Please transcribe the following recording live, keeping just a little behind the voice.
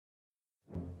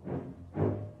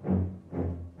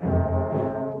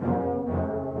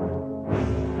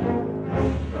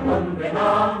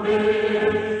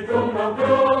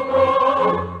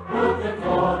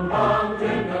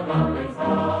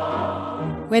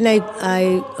When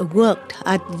I worked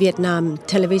at Vietnam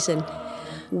television,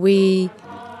 we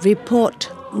report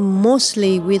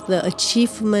mostly with the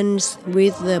achievements,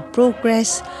 with the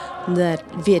progress that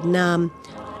Vietnam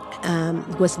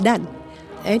was done.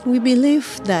 And we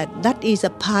believe that that is a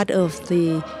part of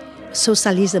the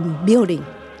socialism building.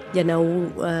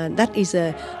 That is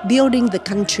building the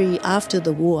country after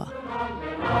the war.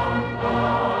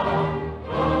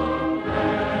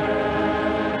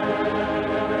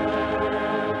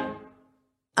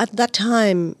 At that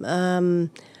time,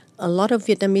 a lot of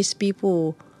Vietnamese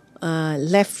people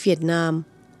left Vietnam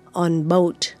on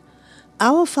boat.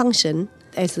 Our function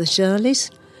as a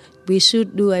journalist, we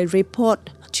should do a report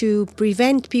to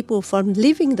prevent people from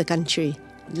leaving the country.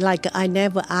 Like I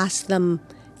never asked them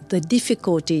the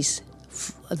difficulties,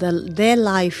 their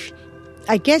life.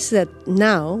 I guess that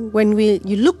now, when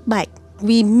you look back,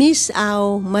 we miss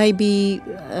out maybe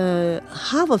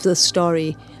half of the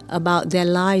story about their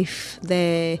life,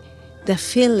 their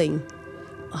feeling,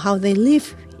 how they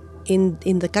live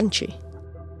in the country.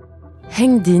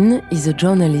 Heng Dinh is a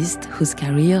journalist whose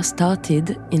career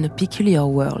started in a peculiar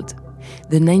world,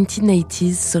 the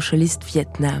 1980s socialist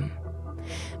Vietnam.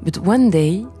 But one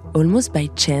day, almost by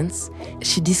chance,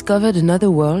 she discovered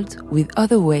another world with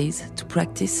other ways to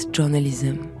practice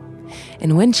journalism.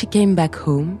 And when she came back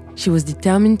home, she was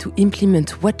determined to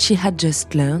implement what she had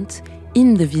just learned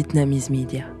in the Vietnamese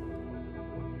media.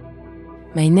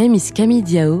 My name is Camille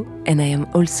Diao, and I am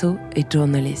also a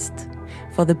journalist.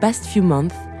 For the past few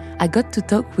months, I got to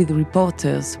talk with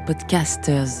reporters,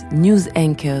 podcasters, news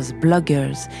anchors,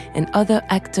 bloggers, and other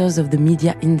actors of the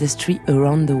media industry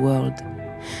around the world.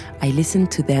 I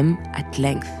listened to them at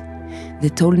length. They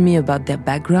told me about their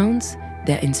backgrounds,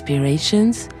 their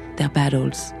inspirations, their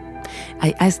battles.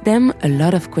 I asked them a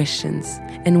lot of questions,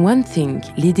 and one thing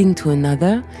leading to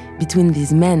another, between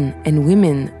these men and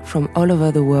women from all over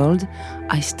the world,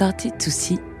 I started to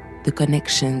see the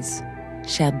connections,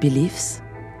 shared beliefs,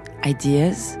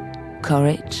 ideas,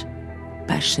 courage,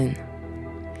 passion.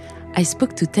 I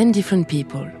spoke to 10 different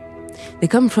people. They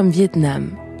come from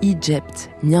Vietnam, Egypt,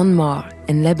 Myanmar,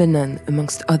 and Lebanon,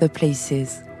 amongst other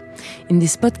places. In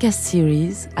this podcast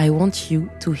series, I want you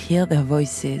to hear their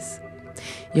voices.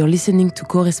 You're listening to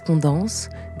Correspondance,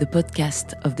 the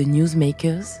podcast of the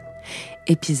Newsmakers,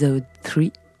 episode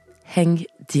 3, Heng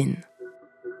Dinh.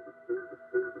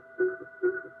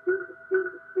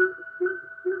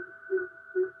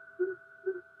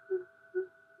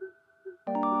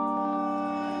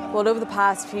 Well, over the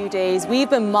past few days, we've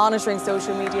been monitoring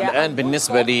social media. الآن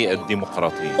بالنسبة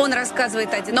للديمقراطية. Он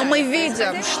рассказывает о деталях. Но мы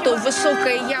видим, что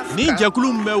высокая явка.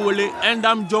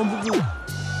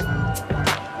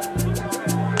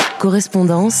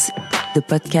 Correspondance, the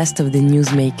podcast of the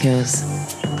Newsmakers.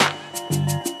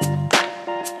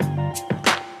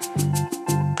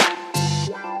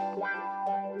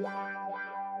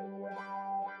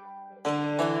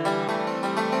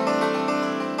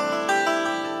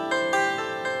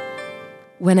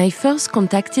 When I first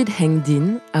contacted Heng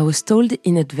Dinh, I was told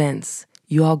in advance,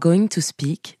 you are going to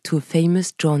speak to a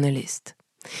famous journalist.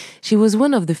 She was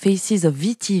one of the faces of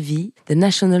VTV, the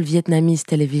national Vietnamese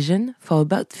television, for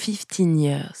about 15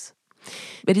 years.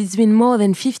 But it's been more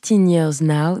than 15 years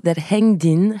now that Heng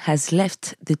Dinh has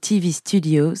left the TV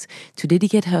studios to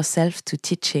dedicate herself to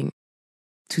teaching.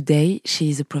 Today,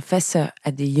 she is a professor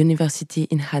at the university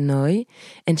in Hanoi,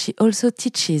 and she also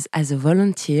teaches as a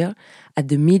volunteer at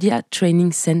the Media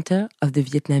Training Center of the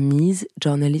Vietnamese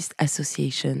Journalists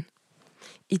Association.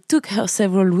 It took her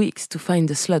several weeks to find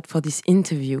a slot for this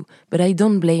interview, but I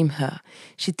don't blame her.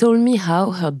 She told me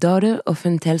how her daughter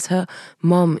often tells her,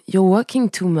 "Mom, you're working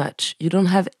too much. You don't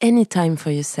have any time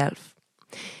for yourself."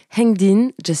 Heng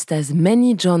Dinh, just as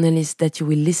many journalists that you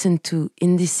will listen to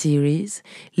in this series,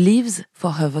 lives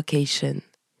for her vocation.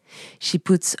 She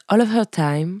puts all of her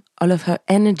time, all of her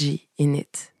energy in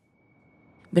it.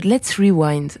 But let's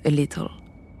rewind a little.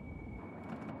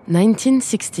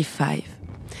 1965.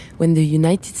 When the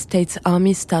United States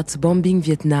Army starts bombing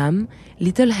Vietnam,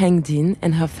 little Heng Dinh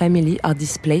and her family are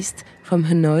displaced from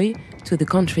Hanoi to the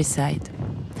countryside.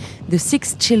 The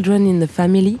 6 children in the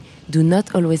family do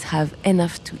not always have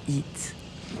enough to eat.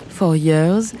 For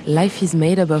years, life is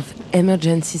made up of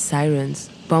emergency sirens,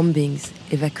 bombings,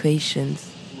 evacuations.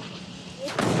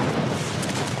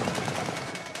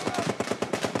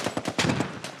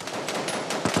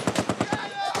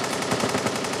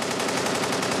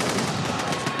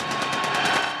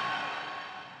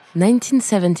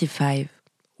 "1975.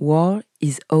 War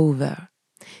is over.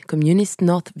 Communist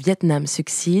North Vietnam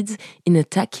succeeds in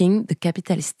attacking the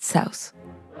capitalist South.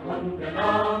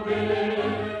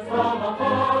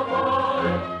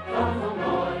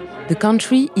 The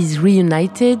country is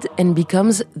reunited and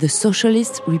becomes the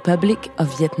Socialist Republic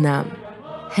of Vietnam.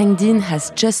 Hang Dinh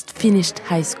has just finished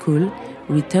high school,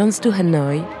 returns to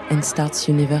Hanoi, and starts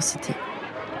university.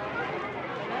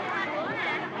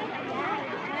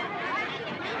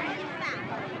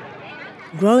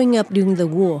 Growing up during the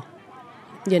war,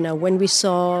 when we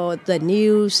saw the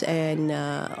news and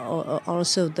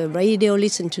also the radio,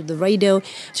 listen to the radio,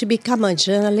 to become a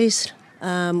journalist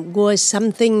was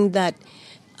something that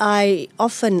I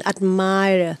often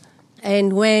admire.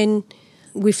 And when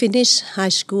we finished high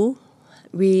school,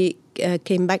 we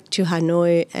came back to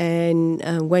Hanoi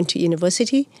and went to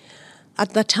university.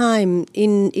 At that time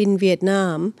in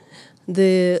Vietnam,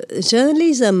 the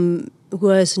journalism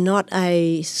was not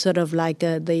a sort of like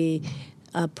the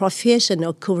profession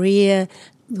or career.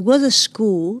 It was a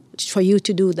school for you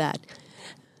to do that.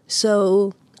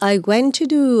 So I went to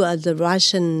do the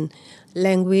Russian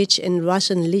language and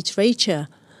Russian literature.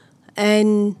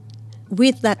 And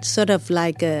with that sort of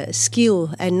like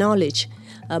skill and knowledge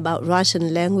about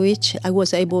Russian language, I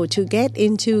was able to get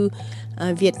into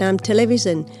Vietnam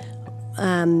television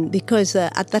because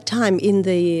at that time in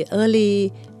the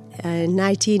early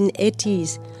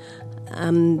 1980s,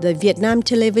 the Vietnam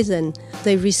television,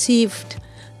 they received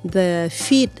the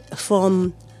feed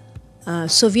from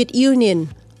Soviet Union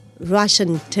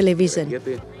Russian television.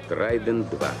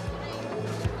 Trident-2.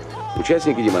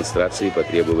 Участники демонстрации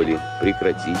потребовали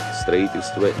прекратить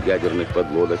строительство ядерных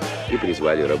подлодок и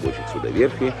призвали рабочих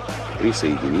судоверфи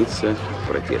присоединиться к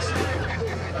протесту.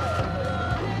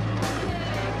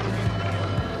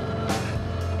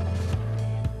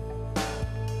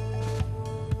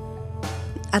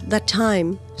 At that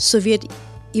time, Soviet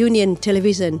Union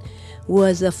television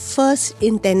was the first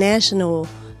international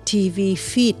TV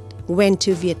feed went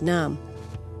to Vietnam.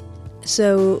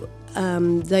 So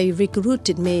they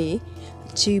recruited me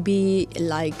to be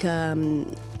like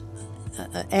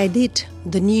edit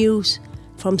the news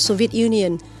from Soviet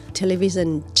Union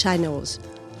television channels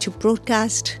to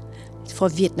broadcast for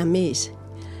Vietnamese.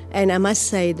 And I must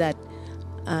say that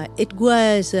it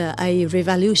was a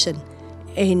revolution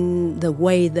in the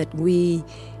way that we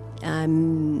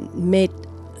made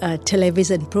a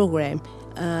television program.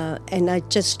 And I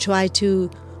just try to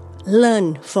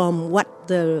learn from what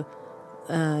the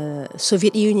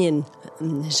Soviet Union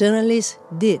journalists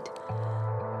did.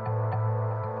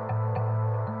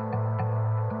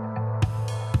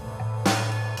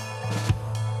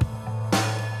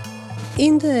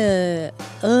 In the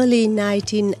early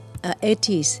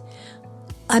 1980s,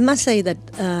 I must say that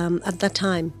at that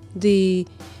time, the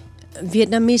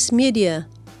Vietnamese media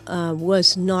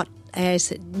was not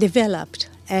as developed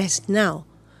as now.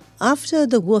 After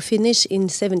the war finished in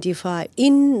 1975,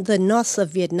 in the north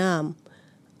of Vietnam,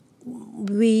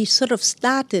 we sort of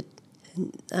started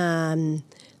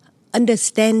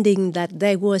understanding that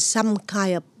there was some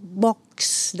kind of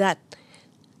box that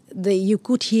you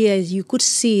could hear, you could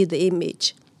see the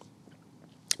image.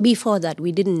 Before that,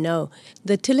 we didn't know.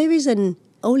 The television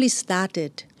only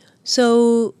started.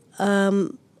 So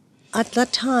at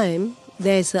that time,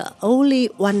 there's only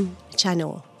one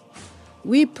channel.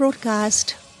 We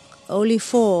broadcast only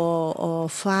 4 or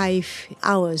 5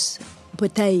 hours per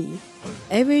day.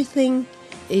 Everything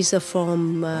is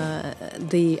from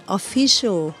the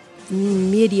official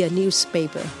media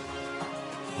newspaper.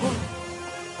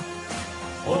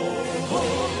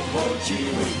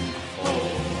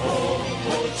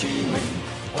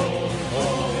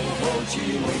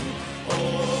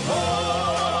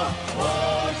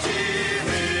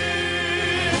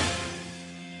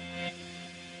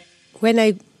 When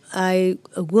I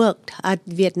worked at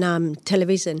Vietnam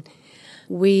television,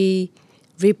 we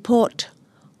report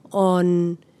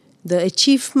on the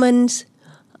achievements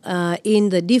in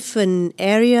the different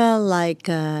area like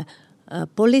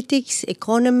politics,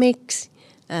 economics,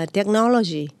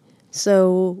 technology.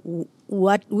 So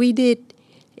what we did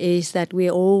is that we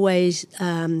always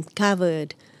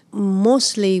covered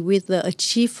mostly with the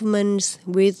achievements,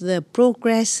 with the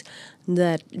progress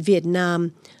that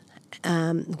Vietnam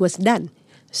was done.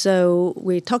 So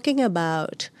we're talking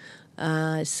about,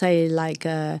 say, like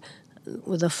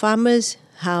the farmers,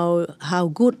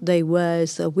 how good they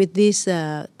was with these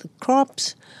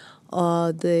crops,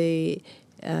 or the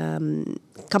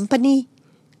company,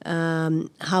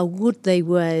 how good they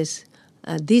was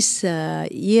this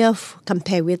year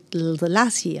compared with the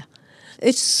last year.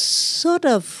 It's sort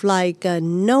of like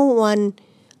no one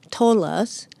told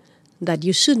us that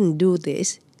you shouldn't do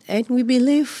this. And we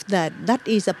believe that that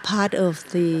is a part of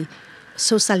the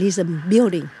socialism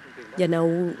building.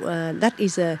 That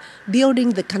is building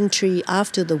the country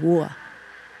after the war.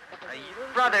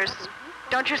 Brothers,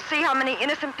 Don't you see how many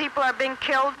innocent people are being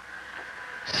killed?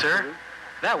 Sir,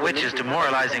 that witch is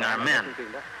demoralizing our men.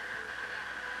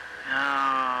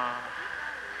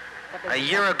 A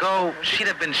year ago, she'd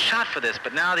have been shot for this,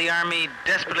 but now the army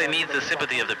desperately needs the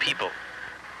sympathy of the people.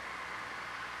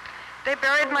 They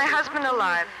buried my husband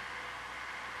alive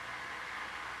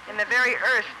in the very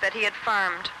earth that he had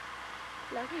farmed.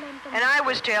 And I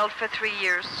was jailed for 3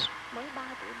 years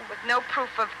with no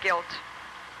proof of guilt.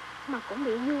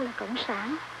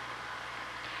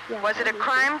 Was it a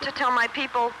crime to tell my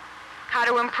people how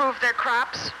to improve their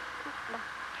crops?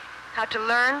 How to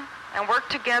learn and work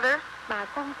together?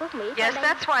 Yes,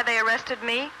 that's why they arrested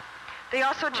me. They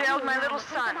also jailed my little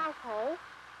son.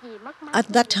 At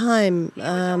that time,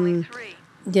 a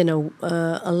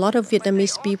lot of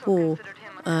Vietnamese people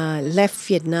left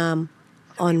Vietnam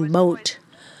on boat.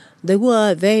 They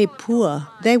were very poor.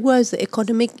 There was an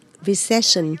economic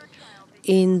recession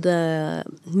in the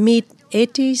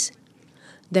mid-80s.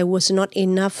 There was not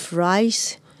enough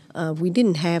rice. We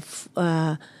didn't have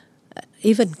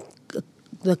even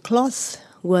the cloth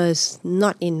was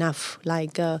not enough.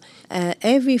 Like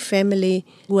every family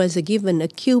was given a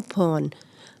coupon.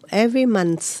 Every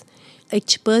month,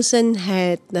 each person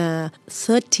had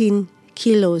 13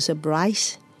 kilos of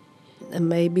rice,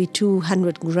 maybe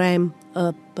 200 grams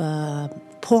of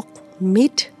pork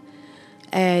meat,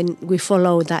 and we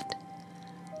follow that.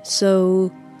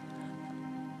 So,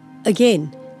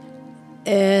 again,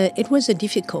 it was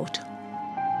difficult.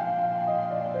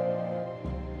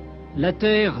 La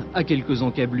Terre a quelques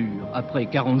encablures. Après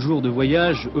 40 jours de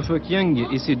voyage, Phuoc Yang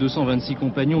et ses 226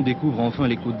 compagnons découvrent enfin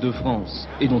les côtes de France,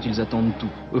 et dont ils attendent tout.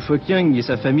 Phuoc Yang et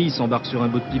sa famille s'embarquent sur un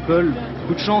boat people.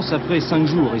 Coup de chance, après 5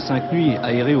 jours et 5 nuits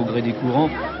aérés au gré des courants,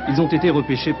 ils ont été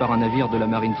repêchés par un navire de la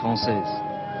marine française.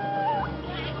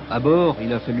 À bord,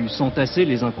 il a fallu s'entasser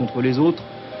les uns contre les autres.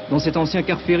 Dans cet ancien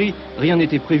car-ferry, rien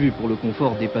n'était prévu pour le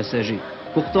confort des passagers.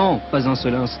 Pourtant, pas un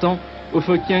seul instant,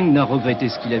 Phuoc Yang n'a regretté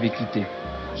ce qu'il avait quitté.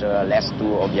 Je laisse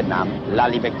tout au Vietnam. La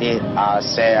liberté,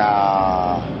 c'est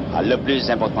le plus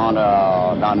important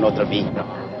dans notre vie.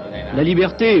 La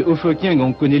liberté, Phuoc Yang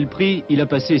en connaît le prix. Il a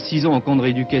passé 6 ans en camp de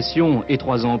rééducation et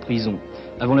 3 ans en prison.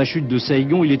 Avant la chute de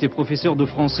Saigon, il était professeur de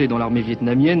français dans l'armée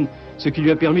vietnamienne, ce qui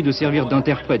lui a permis de servir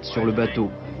d'interprète sur le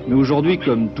bateau. Mais aujourd'hui,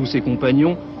 comme tous ses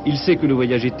compagnons, il sait que le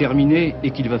voyage est terminé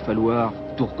et qu'il va falloir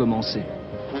tout recommencer.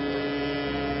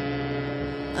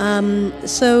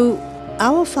 So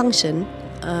our function,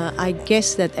 I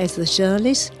guess that as a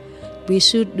journalist, we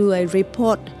should do a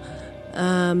report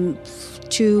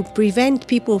to prevent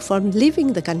people from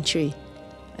leaving the country,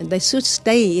 and they should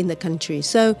stay in the country.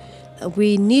 So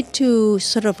we need to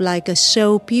sort of like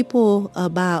show people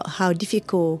about how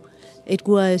difficult it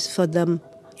was for them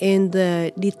in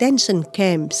the detention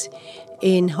camps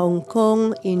in Hong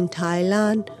Kong, in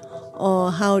Thailand,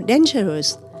 or how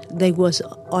dangerous they was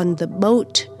on the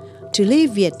boat to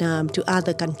leave Vietnam to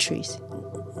other countries.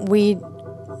 I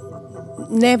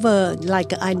never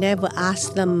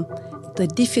asked them the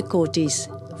difficulties,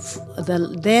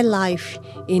 their life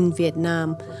in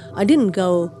Vietnam. I didn't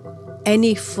go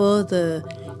any further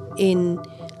in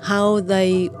how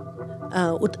they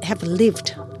would have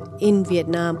lived in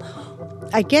Vietnam.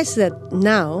 I guess that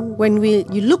now, when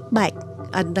you look back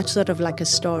at that sort of like a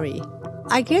story,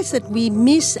 I guess that we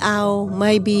miss out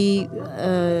maybe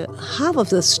half of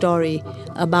the story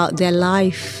about their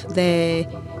life, their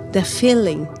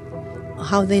feeling,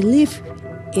 how they live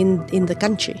in the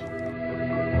country.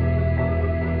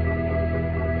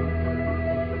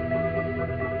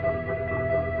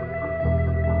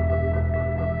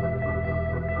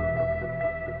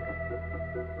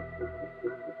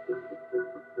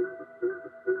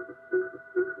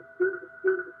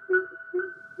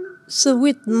 So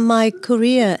with my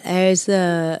career as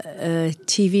a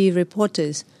TV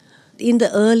reporter, in the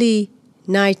early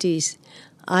 90s,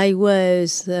 I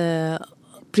was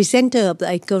presenter of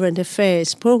the current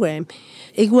affairs program.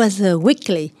 It was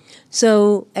weekly.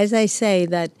 So as I say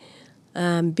that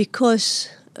because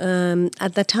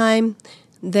at the time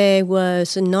there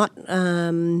was not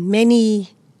many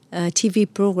TV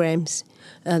programs,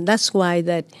 that's why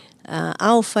that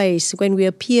our face, when we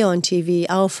appear on TV,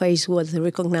 our face was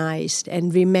recognized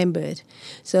and remembered.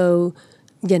 So,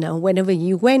 whenever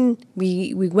we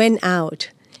went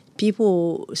out,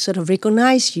 people sort of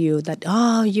recognize you that,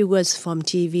 you was from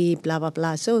TV, blah, blah,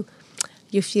 blah. So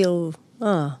you feel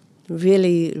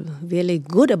really, really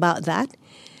good about that.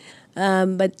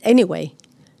 But anyway,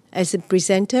 as a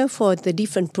presenter for the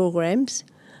different programs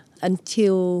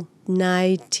until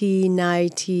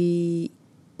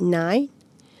 1999,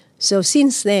 so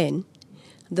since then,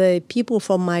 the people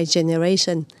from my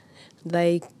generation,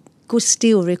 they could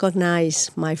still recognize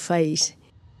my face.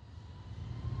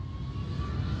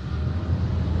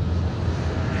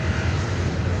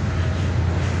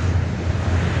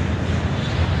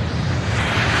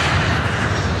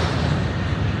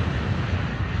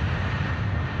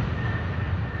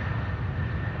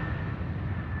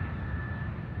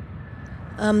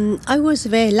 I was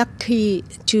very lucky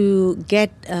to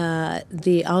get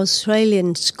the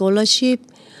Australian scholarship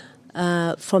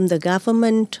from the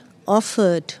government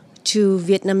offered to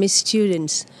Vietnamese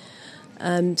students.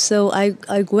 So I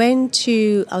went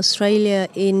to Australia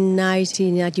in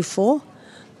 1994.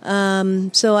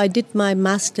 So I did my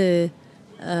master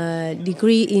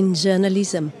degree in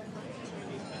journalism.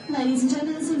 Ladies and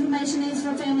gentlemen, this information is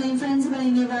for family and friends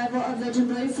awaiting the arrival of Virgin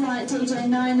Blue Flight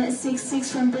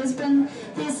DJ966 from Brisbane.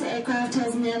 This aircraft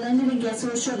has now landed and guests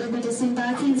will shortly be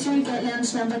disembarking through gate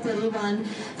lounge number 31.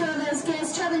 For those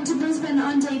guests travelling to Brisbane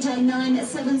on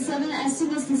DJ977, as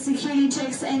soon as the security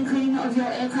checks and cleaning of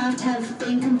your aircraft have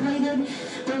been completed,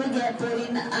 we will get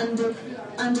boarding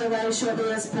underway shortly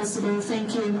as possible.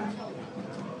 Thank you.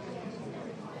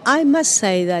 I must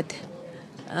say that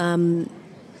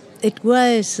it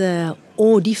was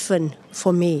all different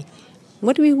for me.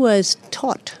 What we was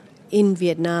taught in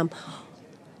Vietnam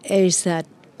is that,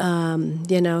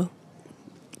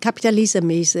 capitalism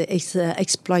is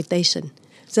exploitation.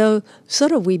 So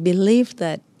sort of we believe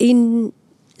that in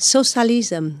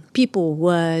socialism, people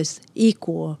was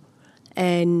equal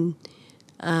and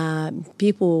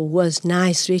people was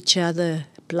nice to each other,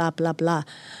 blah, blah, blah.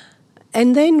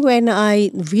 And then when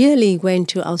I really went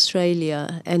to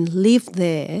Australia and lived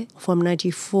there from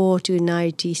 94 to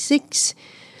 96,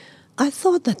 I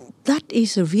thought that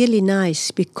is really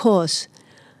nice because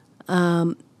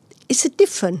it's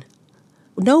different.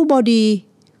 Nobody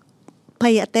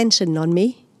pay attention on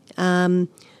me.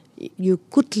 You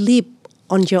could live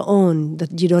on your own,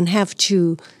 that you don't have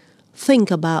to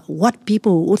think about what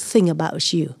people would think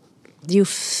about you. You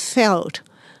felt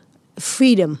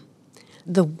freedom.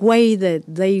 The way that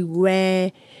they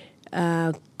wear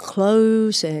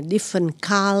clothes, a different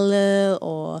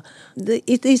color,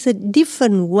 it is a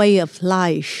different way of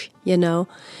life, In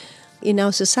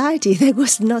our society, there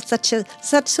was not such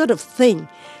sort of thing.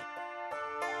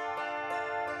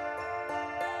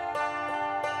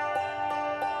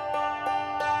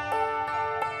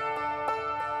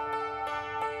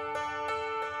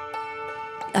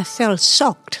 I felt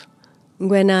shocked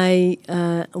when I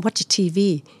watched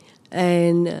TV.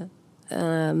 And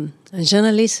a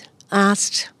journalist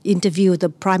interviewed the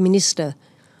Prime Minister,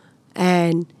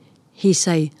 and he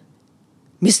said,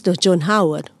 Mr. John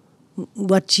Howard,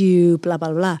 what you blah,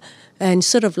 blah, blah, and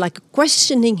sort of like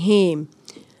questioning him.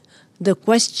 The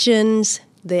questions,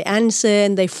 they answer,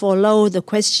 and they follow the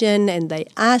question, and they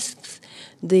ask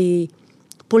the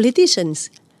politicians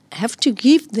have to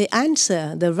give the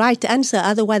answer, the right answer,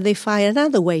 otherwise they find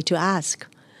another way to ask.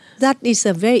 That is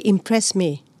very impressed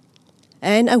me.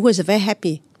 And I was very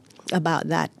happy about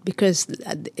that because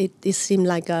it seemed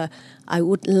like I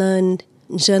would learn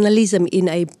journalism in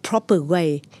a proper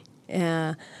way.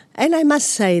 And I must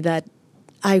say that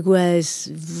I was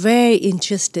very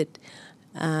interested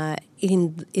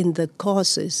in the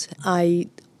courses. I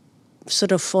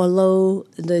sort of follow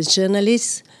the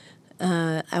journalists,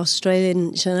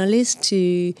 Australian journalists,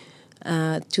 to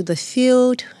the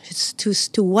field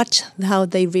to watch how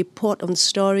they report on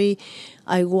story.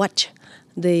 I watch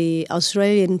the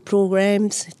Australian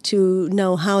programs to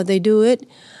know how they do it.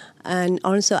 And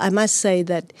also I must say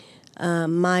that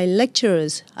my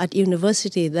lecturers at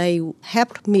university, they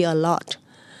helped me a lot.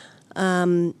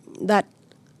 That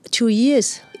 2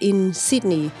 years in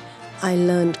Sydney, I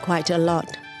learned quite a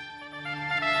lot.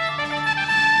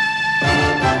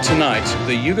 Tonight,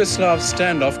 the Yugoslav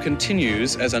standoff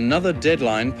continues as another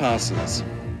deadline passes.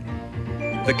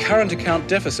 The current account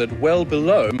deficit well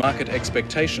below market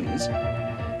expectations,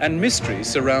 and mystery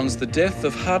surrounds the death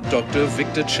of heart doctor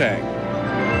Victor Chang.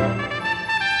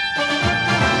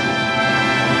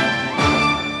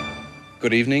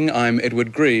 Good evening, I'm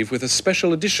Edward Grieve with a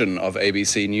special edition of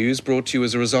ABC News brought to you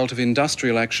as a result of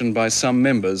industrial action by some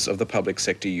members of the Public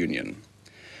Sector Union.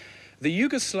 The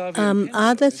Yugoslavian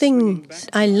other things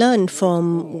I learned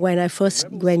from when I first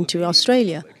went to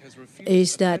Australia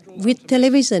is that with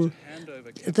television,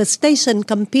 the station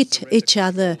compete each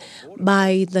other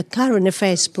by the current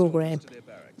affairs program.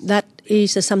 That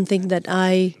is something that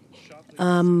I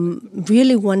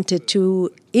really wanted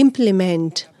to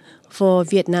implement for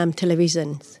Vietnam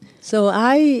television. So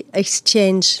I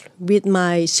exchanged with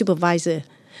my supervisor.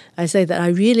 I said that I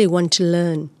really want to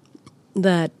learn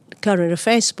that current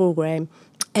affairs program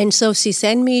And so she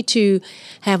sent me to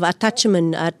have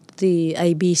attachment at the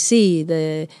ABC,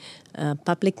 the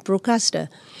public broadcaster,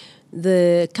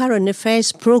 the current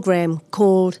affairs program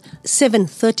called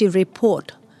 7:30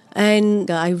 Report. And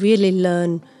I really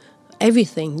learned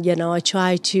everything. I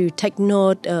try to take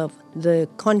note of the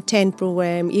content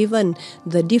program, even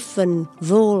the different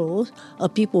roles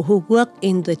of people who work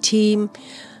in the team,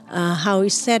 how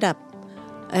it's set up.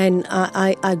 And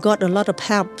I got a lot of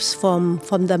helps from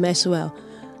them as well.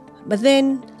 But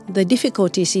then the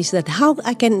difficulties is that how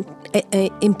I can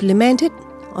implement it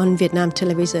on Vietnam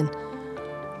television.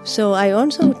 So I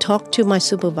also talked to my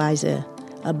supervisor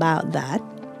about that.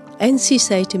 And she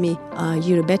said to me,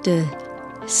 you better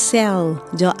sell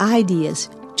your ideas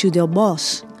to your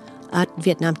boss at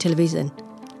Vietnam television.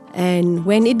 And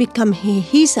when it becomes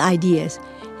his ideas,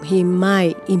 he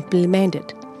might implement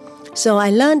it. So I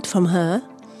learned from her.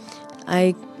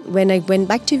 When I went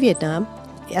back to Vietnam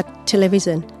at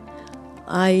television,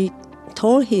 I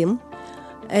told him,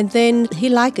 and then he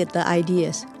liked the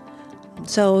ideas.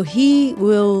 So he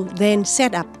will then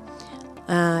set up,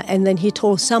 and then he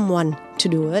told someone to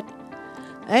do it.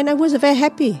 And I was very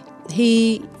happy.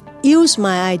 He used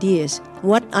my ideas.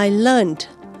 What I learned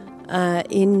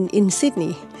in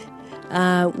Sydney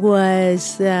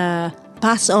was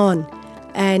passed on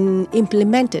and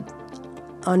implemented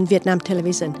on Vietnam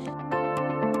television.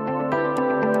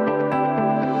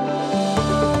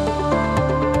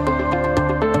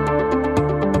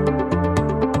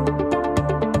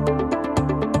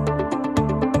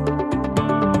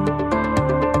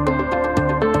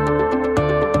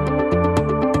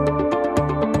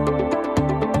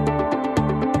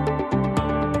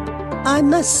 I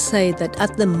must say that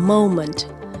at the moment,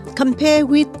 compared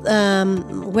with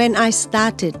when I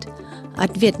started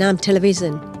at Vietnam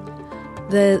television,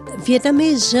 the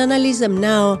Vietnamese journalism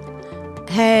now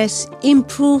has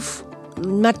improved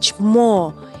much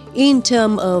more in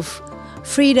terms of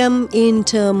freedom, in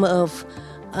terms of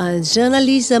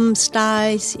journalism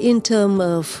styles, in terms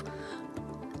of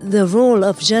the role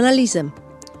of journalism.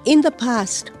 In the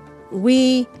past,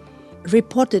 we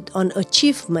reported on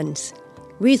achievements.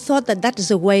 We thought that is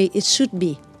the way it should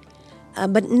be.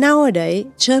 But nowadays,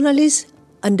 journalists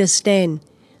understand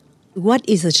what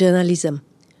is a journalism.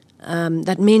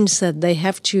 That means that they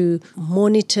have to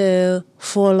monitor,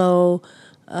 follow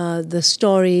the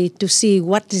story to see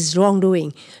what is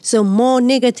wrongdoing. So more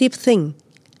negative thing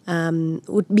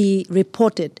would be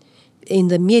reported in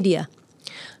the media.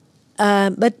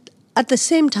 But at the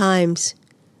same time,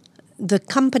 the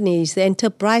companies, the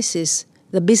enterprises,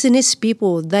 the business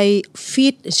people, they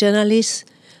feed journalists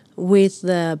with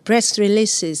the press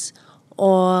releases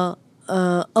or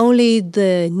only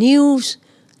the news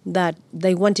that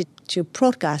they wanted to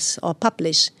broadcast or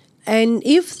publish. And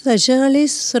if the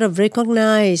journalists sort of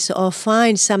recognize or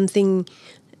find something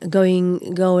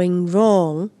going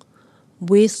wrong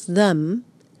with them,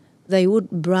 they would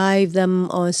bribe them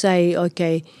or say,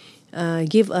 okay,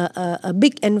 give a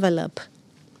big envelope.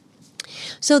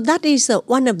 So that is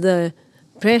one of the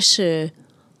pressure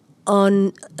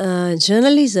on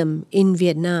journalism in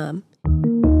Vietnam.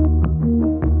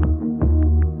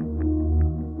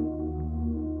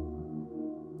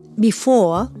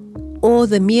 Before, all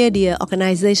the media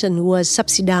organization was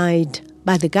subsidized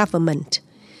by the government.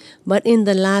 But in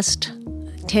the last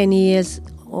 10 years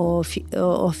or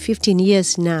 15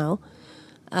 years now,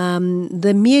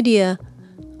 the media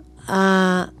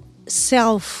are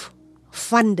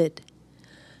self-funded.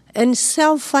 And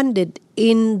self-funded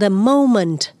in the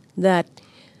moment that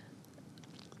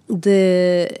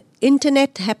the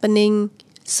internet happening,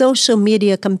 social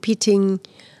media competing,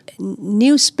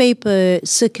 newspaper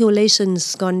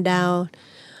circulations gone down,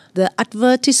 the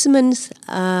advertisements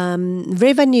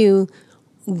revenue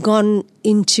gone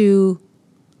into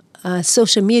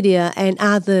social media and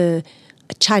other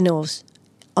channels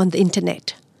on the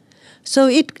internet. So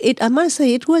I must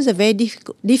say it was a very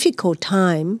difficult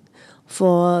time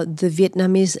for the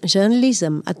Vietnamese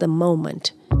journalism at the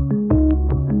moment.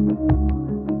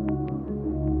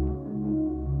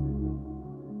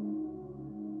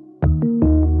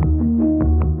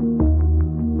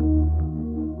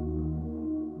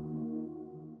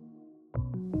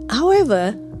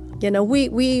 However,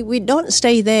 we don't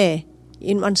stay there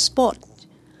in one spot.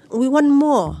 We want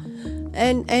more,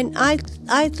 and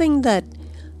I think that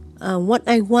what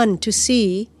I want to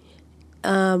see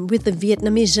with the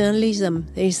Vietnamese journalism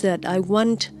is that I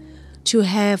want to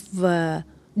have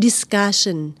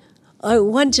discussion. I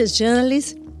want the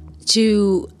journalists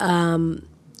to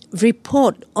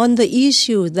report on the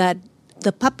issue that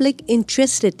the public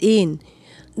interested in,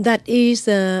 that is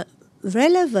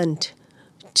relevant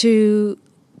to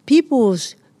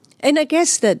people's And I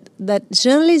guess that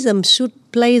journalism should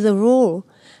play the role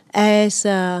as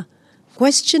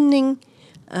questioning,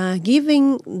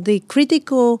 giving the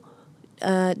critical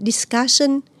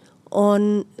discussion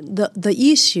on the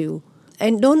issue,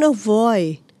 and don't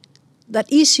avoid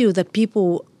that issue that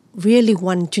people really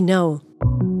want to know.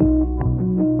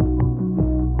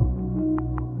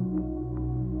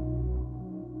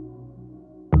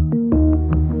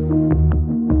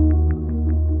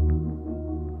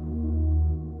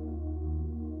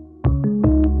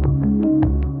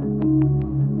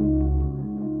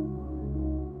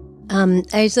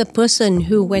 As a person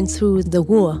who went through the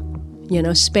war,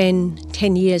 spent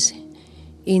 10 years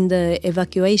in the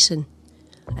evacuation,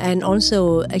 and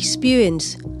also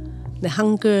experienced the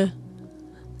hunger,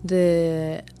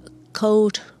 the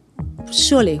cold,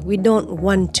 surely we don't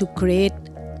want to create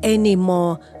any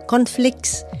more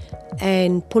conflicts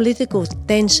and political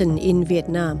tension in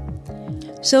Vietnam.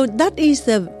 So that is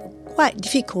the quite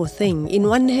difficult thing. In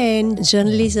one hand,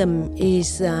 journalism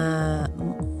is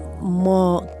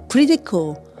more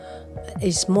critical,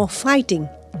 is more fighting.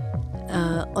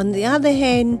 On the other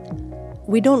hand,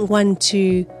 we don't want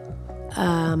to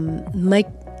make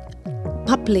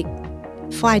public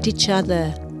fight each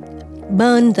other,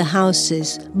 burn the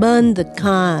houses, burn the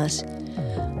cars,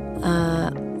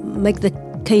 make the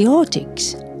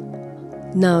chaotics.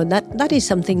 No, that is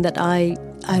something that I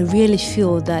really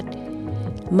feel that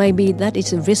maybe that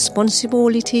is a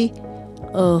responsibility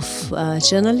of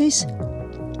journalists.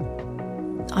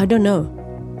 I don't know.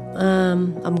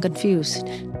 I'm confused.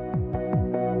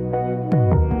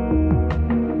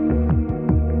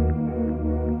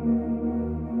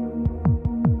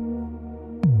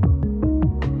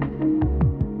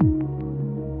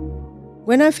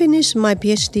 When I finished my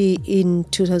PhD in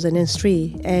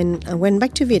 2003 and I went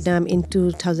back to Vietnam in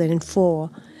 2004,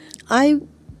 I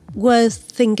was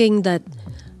thinking that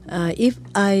if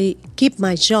I keep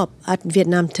my job at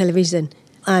Vietnam Television,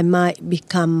 I might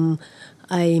become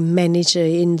a manager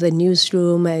in the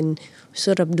newsroom and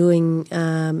sort of doing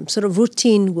sort of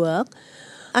routine work.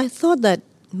 I thought that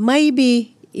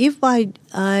maybe if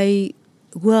I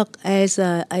work as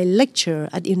a lecturer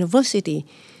at university,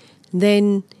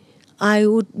 then I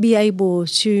would be able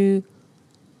to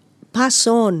pass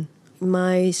on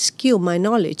my skill, my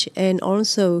knowledge, and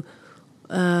also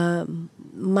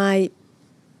my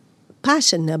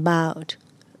passion about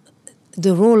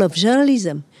the role of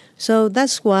journalism. So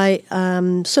that's why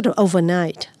sort of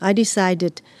overnight I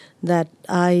decided that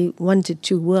I wanted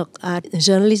to work at a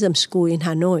journalism school in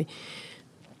Hanoi.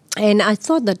 And I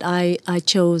thought that I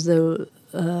chose the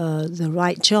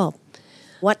right job.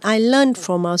 What I learned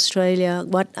from Australia,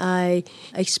 what I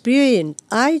experienced,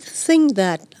 I think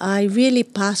that I really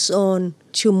pass on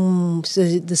to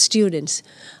the students.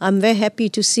 I'm very happy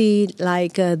to see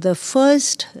the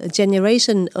first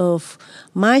generation of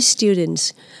my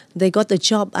students, they got a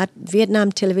job at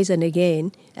Vietnam Television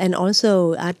again and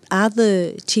also at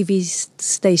other TV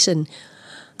stations.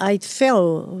 I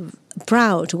felt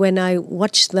proud when I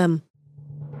watched them.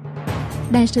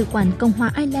 Đại sứ quán Cộng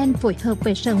hòa Ireland phối hợp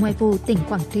với Sở Ngoại vụ tỉnh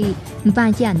Quảng Trị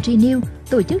và Giản Renew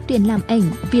tổ chức triển lãm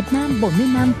ảnh Việt Nam 40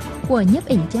 năm của nhiếp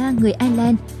ảnh gia người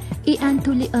Ireland Ian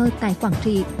Thulier tại Quảng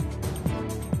Trị.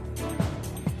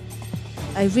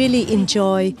 I really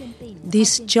enjoy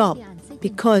this job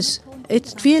because it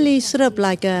really sort of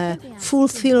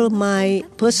fulfill my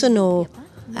personal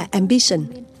ambition,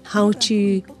 how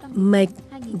to make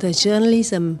the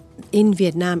journalism in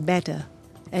Vietnam better.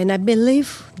 And I believe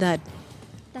that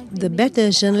the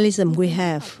better journalism we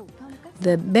have,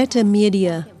 the better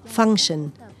media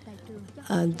function,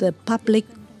 the public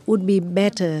would be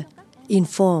better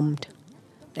informed,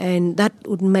 and that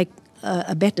would make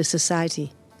a better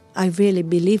society. I really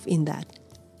believe in that.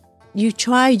 You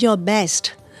try your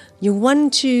best. You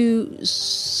want to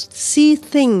see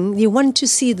things, you want to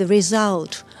see the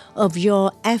result of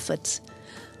your efforts,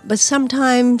 but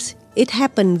sometimes it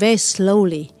happens very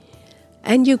slowly,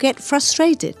 and you get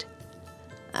frustrated.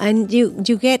 And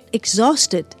you get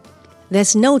exhausted.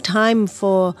 There's no time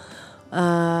for,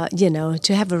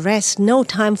 to have a rest, no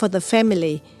time for the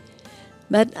family.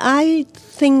 But I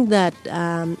think that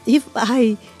if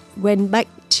I went back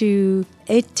to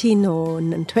 18 or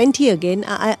 20 again,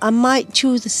 I might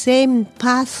choose the same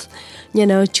path,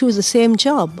 choose the same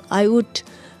job. I would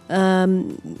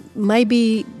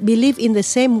maybe believe in the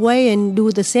same way and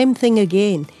do the same thing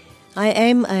again. I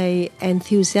am an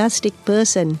enthusiastic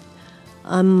person.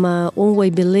 I'm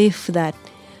always believe that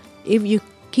if you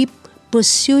keep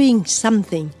pursuing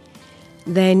something,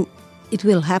 then it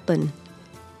will happen.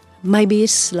 Maybe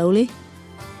it's slowly,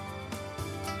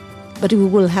 but it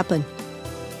will happen.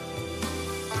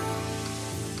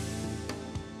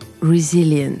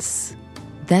 resilience.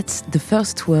 That's the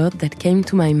first word that came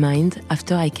to my mind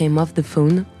after I came off the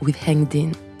phone with Heng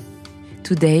Dinh.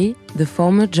 Today, the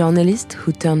former journalist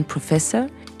who turned professor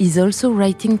is also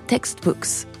writing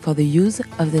textbooks for the use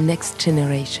of the next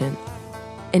generation.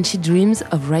 And she dreams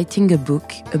of writing a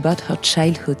book about her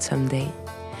childhood someday.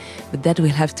 But that will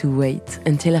have to wait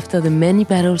until after the many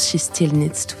battles she still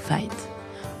needs to fight.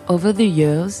 Over the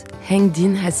years, Heng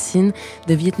Dinh has seen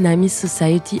the Vietnamese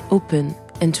society open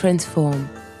and transform.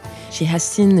 She has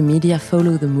seen the media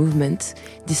follow the movement,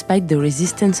 despite the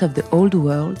resistance of the old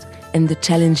world and the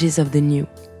challenges of the new.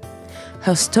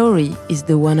 Her story is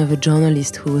the one of a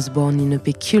journalist who was born in a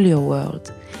peculiar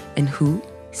world, and who,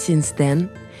 since then,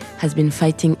 has been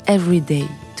fighting every day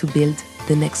to build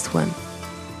the next one.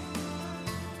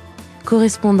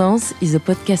 Correspondance is a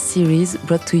podcast series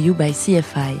brought to you by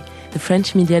CFI, the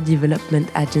French Media Development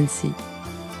Agency.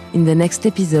 In the next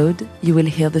episode, you will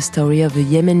hear the story of a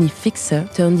Yemeni fixer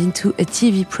turned into a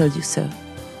TV producer.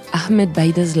 Ahmed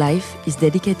Baida's life is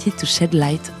dedicated to shed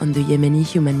light on the Yemeni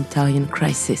humanitarian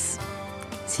crisis.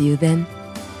 See you then.